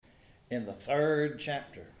In the 3rd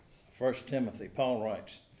chapter, 1 Timothy, Paul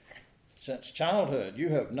writes, "Since childhood you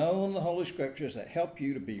have known the Holy Scriptures that help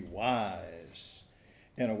you to be wise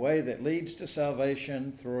in a way that leads to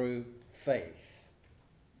salvation through faith."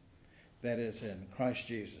 That is in Christ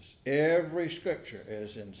Jesus. Every Scripture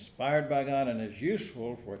is inspired by God and is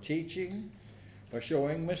useful for teaching, for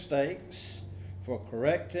showing mistakes, for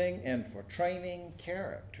correcting, and for training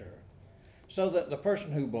character, so that the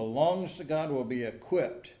person who belongs to God will be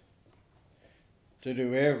equipped to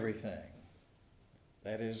do everything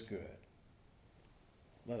that is good.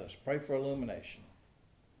 Let us pray for illumination.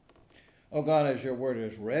 Oh God, as your word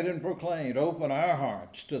is read and proclaimed, open our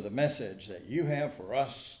hearts to the message that you have for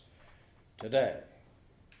us today.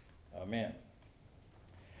 Amen.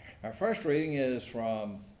 Our first reading is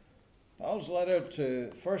from Paul's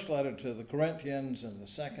first letter to the Corinthians in the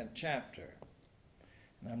 2nd chapter.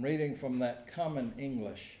 And I'm reading from that Common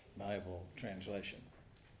English Bible translation.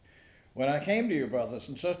 "When I came to you, brothers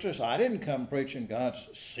and sisters, I didn't come preaching God's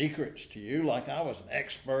secrets to you like I was an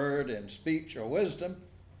expert in speech or wisdom.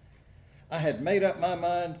 I had made up my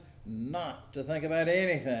mind not to think about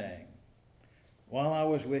anything while I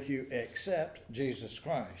was with you except Jesus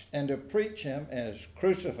Christ, and to preach him as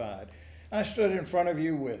crucified. I stood in front of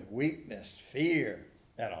you with weakness, fear,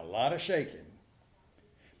 and a lot of shaking.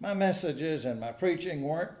 My messages and my preaching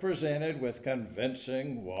weren't presented with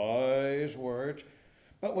convincing, wise words,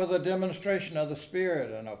 but with a demonstration of the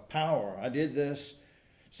Spirit and of power. I did this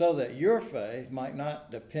so that your faith might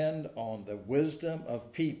not depend on the wisdom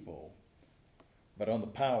of people, but on the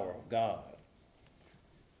power of God.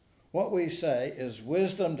 What we say is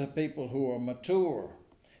wisdom to people who are mature.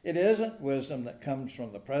 It isn't wisdom that comes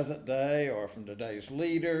from the present day or from today's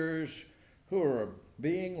leaders who are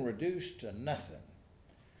being reduced to nothing.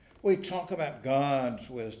 We talk about God's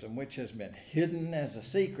wisdom, which has been hidden as a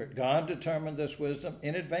secret. God determined this wisdom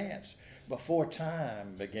in advance, before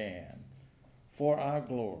time began, for our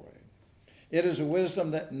glory. It is a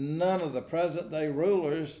wisdom that none of the present-day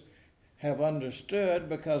rulers have understood,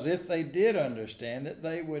 because if they did understand it,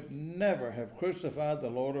 they would never have crucified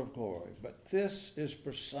the Lord of glory. But this is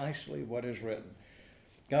precisely what is written.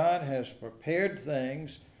 God has prepared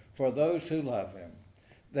things for those who love him,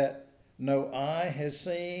 that no eye has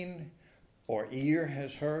seen or ear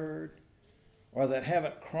has heard, or that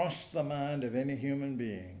haven't crossed the mind of any human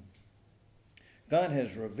being. God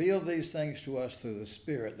has revealed these things to us through the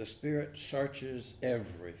Spirit. The Spirit searches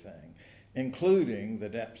everything, including the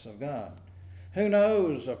depths of God. Who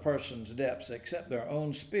knows a person's depths except their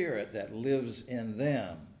own spirit that lives in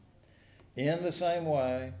them? In the same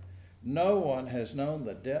way, no one has known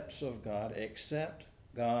the depths of God except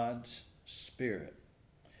God's Spirit.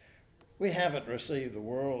 We haven't received the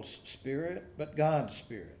world's spirit, but God's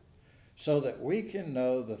Spirit, so that we can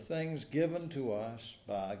know the things given to us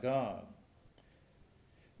by God.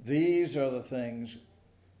 These are the things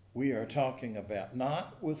we are talking about,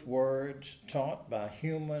 not with words taught by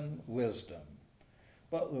human wisdom,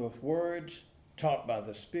 but with words taught by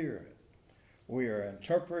the Spirit. We are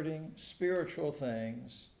interpreting spiritual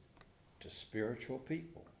things to spiritual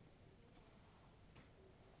people.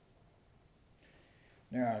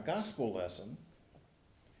 Now, our gospel lesson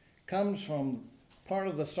comes from part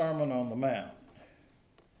of the Sermon on the Mount.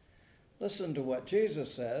 Listen to what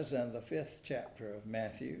Jesus says in the 5th chapter of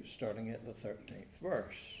Matthew, starting at the 13th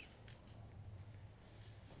verse.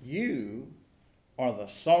 "You are the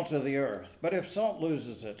salt of the earth, but if salt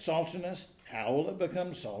loses its saltiness, how will it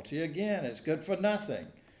become salty again? It's good for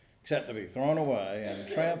nothing except to be thrown away and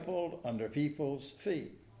trampled under people's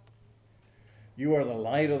feet. You are the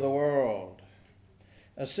light of the world.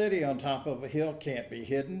 A city on top of a hill can't be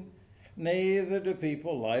hidden. Neither do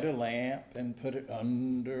people light a lamp and put it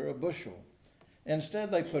under a bushel.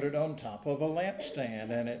 Instead, they put it on top of a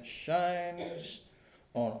lampstand, and it shines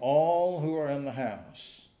on all who are in the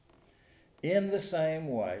house. In the same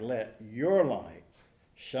way, let your light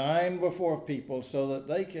shine before people so that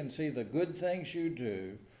they can see the good things you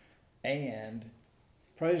do and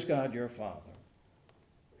praise God your Father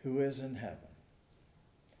who is in heaven."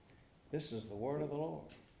 This is the word of the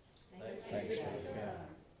Lord. Thanks be to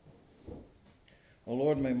God. O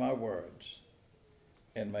Lord, may my words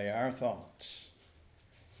and may our thoughts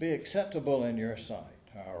be acceptable in your sight,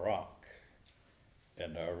 our rock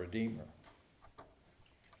and our Redeemer.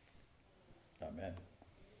 Amen.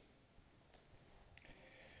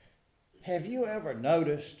 Have you ever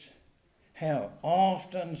noticed how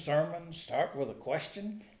often sermons start with a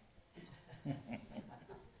question?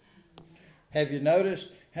 Have you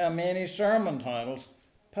noticed how many sermon titles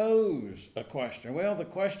pose a question? Well, the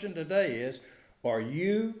question today is, are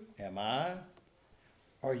you, am I,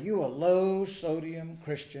 Are you a low-sodium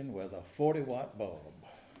Christian with a 40-watt bulb?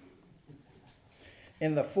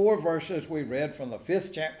 In the 4 verses we read from the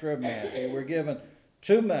 5th chapter of Matthew, we're given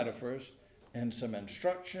 2 metaphors and some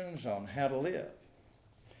instructions on how to live.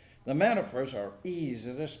 The metaphors are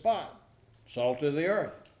easy to spot. Salt of the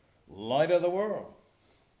earth, light of the world.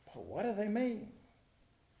 But what do they mean?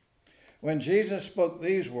 When Jesus spoke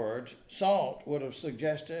these words, salt would have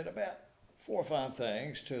suggested about 4 or 5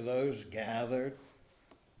 things to those gathered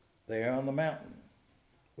there on the mountain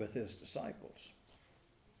with his disciples.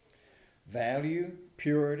 Value,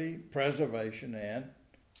 purity, preservation, and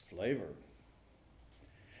flavor.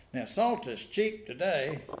 Now, salt is cheap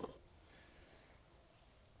today.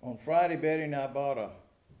 On Friday, Betty and I bought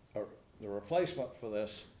the replacement for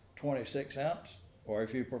this 26 ounce, or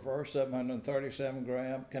if you prefer, 737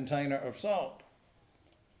 gram container of salt.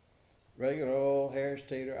 Regular old Harris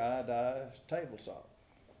Teeter iodized table salt.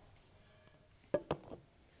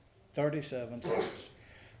 37 cents.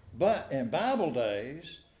 But in Bible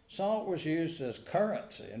days, salt was used as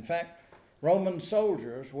currency. In fact, Roman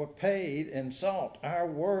soldiers were paid in salt. Our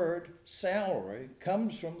word salary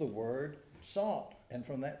comes from the word salt and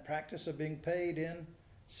from that practice of being paid in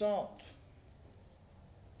salt.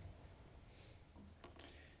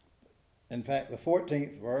 In fact, the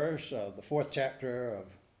 14th verse of the 4th chapter of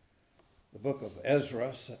the book of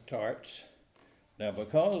Ezra starts, now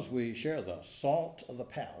because we share the salt of the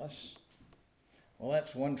palace, well,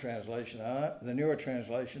 that's one translation. The newer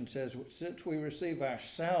translation says, since we receive our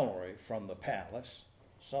salary from the palace,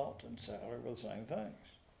 salt and salary were the same things.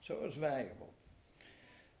 So it was valuable.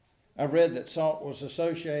 I read that salt was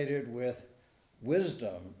associated with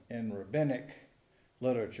wisdom in rabbinic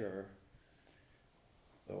literature,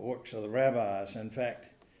 the works of the rabbis. In fact,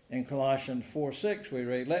 in Colossians 4:6 we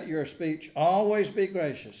read, let your speech always be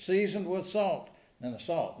gracious, seasoned with salt. And the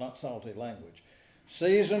salt, not salty language.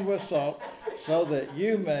 Seasoned with salt, so that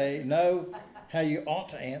you may know how you ought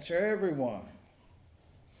to answer everyone.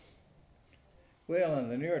 Well, in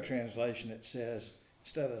the newer translation it says,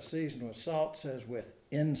 instead of seasoned with salt, it says with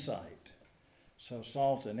insight. So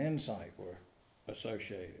salt and insight were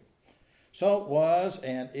associated. Salt was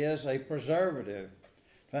and is a preservative.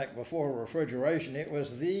 In fact, before refrigeration, it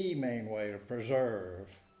was the main way to preserve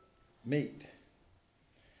meat.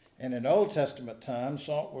 And in Old Testament times,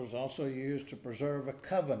 salt was also used to preserve a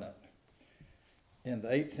covenant. In the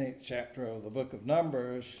 18th chapter of the book of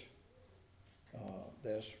Numbers,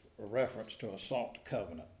 there's a reference to a salt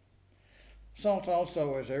covenant. Salt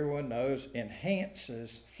also, as everyone knows,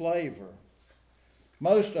 enhances flavor.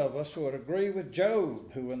 Most of us would agree with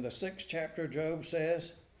Job, who in the 6th chapter of Job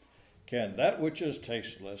says, can that which is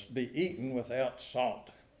tasteless be eaten without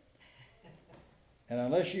salt? And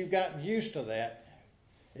unless you've gotten used to that,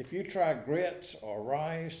 if you try grits or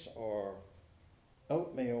rice or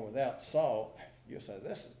oatmeal without salt, you'll say,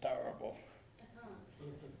 this is terrible.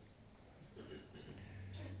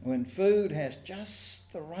 When food has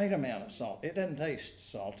just the right amount of salt, it doesn't taste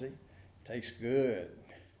salty, it tastes good.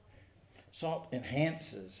 Salt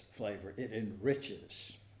enhances flavor, it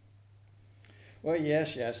enriches. Well,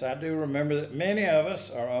 yes, I do remember that many of us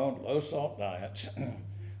are on low-salt diets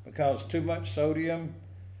because too much sodium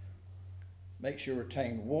makes you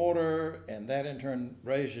retain water, and that in turn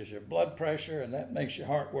raises your blood pressure, and that makes your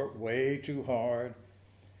heart work way too hard,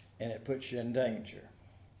 and it puts you in danger.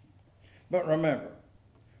 But remember,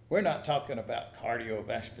 we're not talking about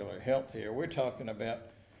cardiovascular health here. We're talking about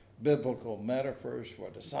biblical metaphors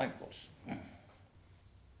for disciples.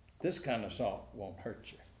 This kind of salt won't hurt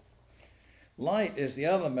you. Light is the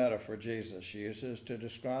other metaphor Jesus uses to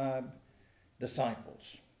describe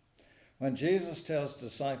disciples. When Jesus tells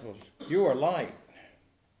disciples, you are light,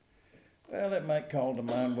 well, it might call to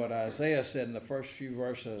mind what Isaiah said in the first few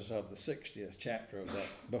verses of the 60th chapter of that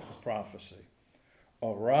book of prophecy.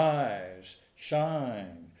 Arise,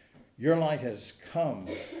 shine, your light has come.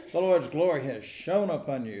 The Lord's glory has shone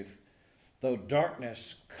upon you. Though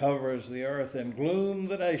darkness covers the earth and gloom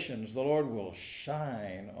the nations, the Lord will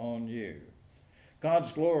shine on you.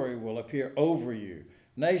 God's glory will appear over you.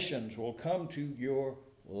 Nations will come to your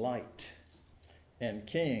light, and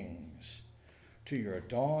kings to your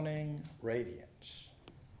dawning radiance.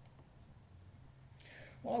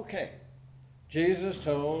 Well, okay. Jesus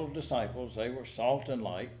told disciples they were salt and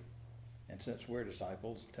light, and since we're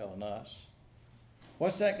disciples, telling us.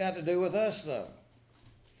 What's that got to do with us, though?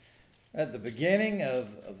 At the beginning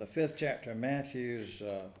of the 5th chapter of Matthew's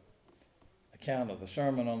account of the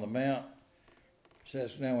Sermon on the Mount,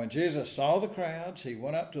 says, now when Jesus saw the crowds, he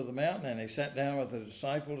went up to the mountain and he sat down with the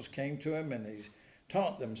disciples, came to him, and he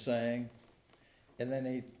taught them, saying, and then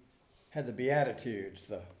he had the Beatitudes,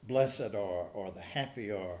 the blessed are, or the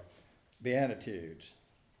happy are, Beatitudes.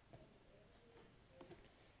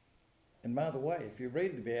 And by the way, if you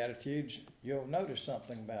read the Beatitudes, you'll notice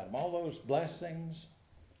something about them. All those blessings,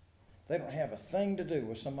 they don't have a thing to do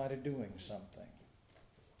with somebody doing something.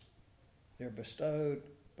 They're bestowed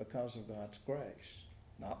because of God's grace,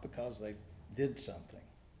 not because they did something.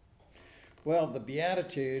 Well, the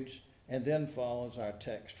Beatitudes, and then follows our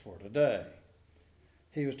text for today.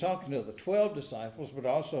 He was talking to the 12 disciples, but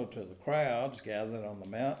also to the crowds gathered on the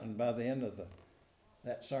mountain. By the end of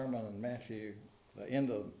that sermon in Matthew, the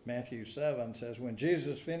end of Matthew 7 says, when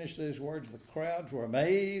Jesus finished these words, the crowds were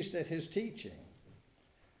amazed at his teaching.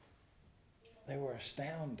 They were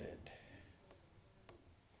astounded.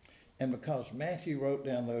 And because Matthew wrote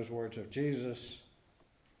down those words of Jesus,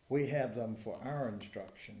 we have them for our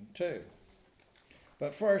instruction too.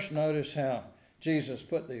 But first, notice how Jesus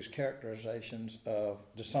put these characterizations of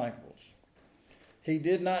disciples. He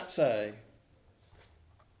did not say,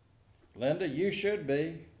 Linda, you should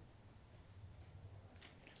be.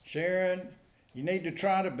 Sharon, you need to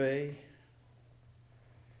try to be.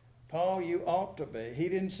 Paul, you ought to be. He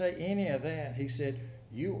didn't say any of that. He said,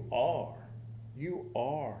 you are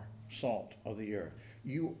salt of the earth.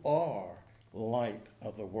 You are light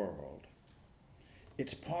of the world.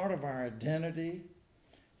 It's part of our identity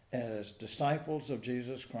as disciples of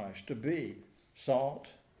Jesus Christ to be salt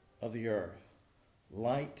of the earth,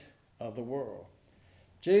 light of the world.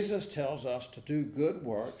 Jesus tells us to do good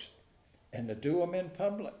works and to do them in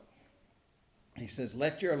public. He says,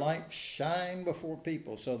 let your light shine before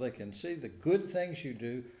people so they can see the good things you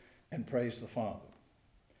do and praise the Father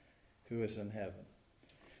who is in heaven.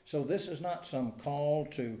 So this is not some call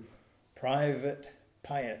to private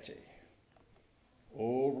piety.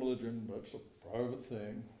 Oh, religion, that's a private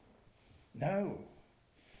thing. No.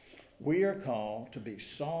 We are called to be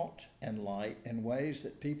salt and light in ways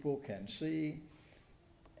that people can see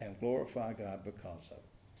and glorify God because of.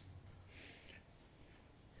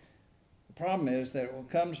 The problem is that when it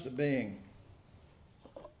comes to being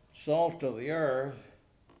salt of the earth,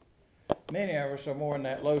 many of us are more in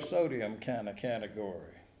that low sodium kind of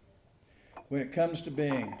category. When it comes to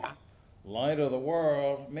being light of the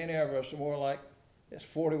world, many of us are more like this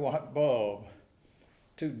 40-watt bulb,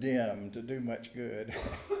 too dim to do much good.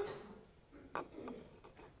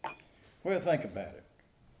 Well, think about it.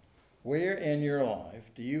 Where in your life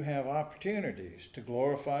do you have opportunities to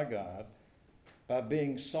glorify God by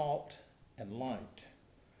being salt and light?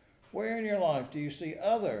 Where in your life do you see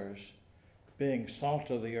others being salt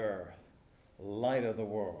of the earth, light of the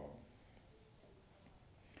world?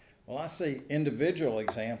 Well, I see individual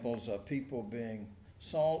examples of people being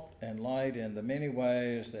salt and light in the many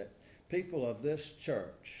ways that people of this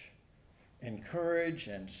church encourage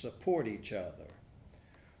and support each other,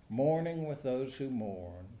 mourning with those who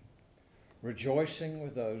mourn, rejoicing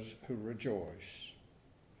with those who rejoice.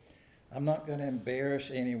 I'm not going to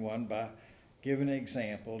embarrass anyone by giving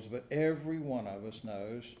examples, but every one of us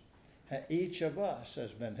knows how each of us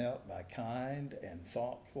has been helped by kind and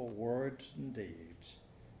thoughtful words and deeds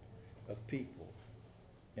of people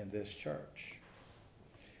in this church.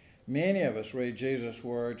 Many of us read Jesus'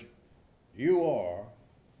 words, you are.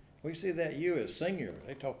 We see that you as singular.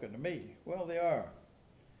 They're talking to me. Well, they are.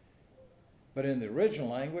 But in the original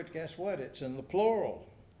language, guess what? It's in the plural.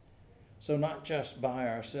 So not just by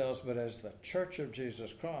ourselves, but as the church of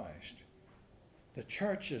Jesus Christ. The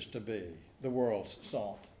church is to be the world's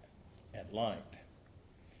salt and light.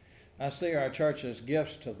 I see our church's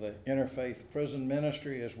gifts to the Interfaith Prison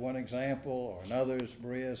Ministry as one example, or another's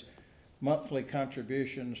Berea's monthly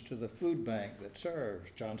contributions to the food bank that serves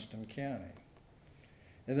Johnston County.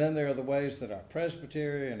 And then there are the ways that our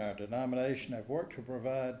Presbytery and our denomination have worked to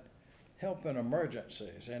provide help in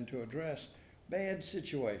emergencies and to address bad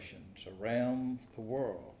situations around the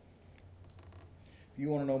world. If you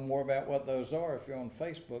want to know more about what those are, if you're on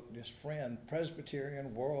Facebook, just friend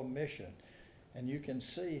Presbyterian World Mission, and you can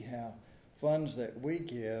see how funds that we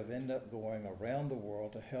give end up going around the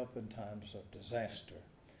world to help in times of disaster,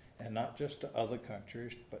 and not just to other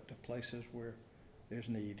countries, but to places where there's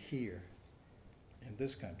need here in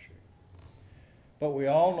this country. But we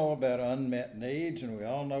all know about unmet needs, and we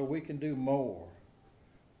all know we can do more.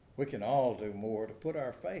 We can all do more to put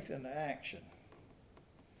our faith into action.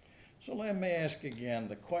 So let me ask again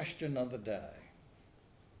the question of the day.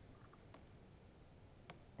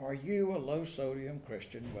 Are you a low-sodium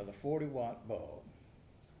Christian with a 40-watt bulb?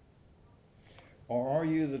 Or are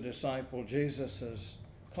you the disciple Jesus has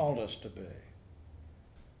called us to be?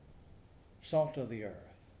 Salt of the earth,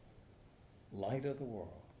 light of the world.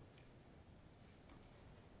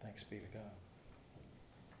 Thanks be to God.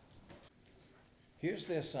 Here's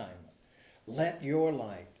the assignment. Let your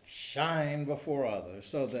light shine before others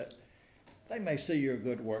so that they may see your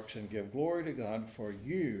good works and give glory to God, for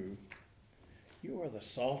you are the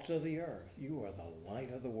salt of the earth. You are the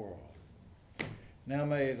light of the world. Now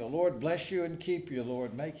may the Lord bless you and keep you,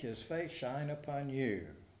 Lord. Make his face shine upon you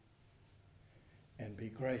and be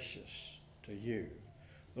gracious to you.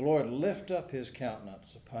 The Lord lift up his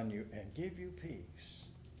countenance upon you and give you peace.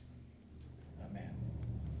 Amen.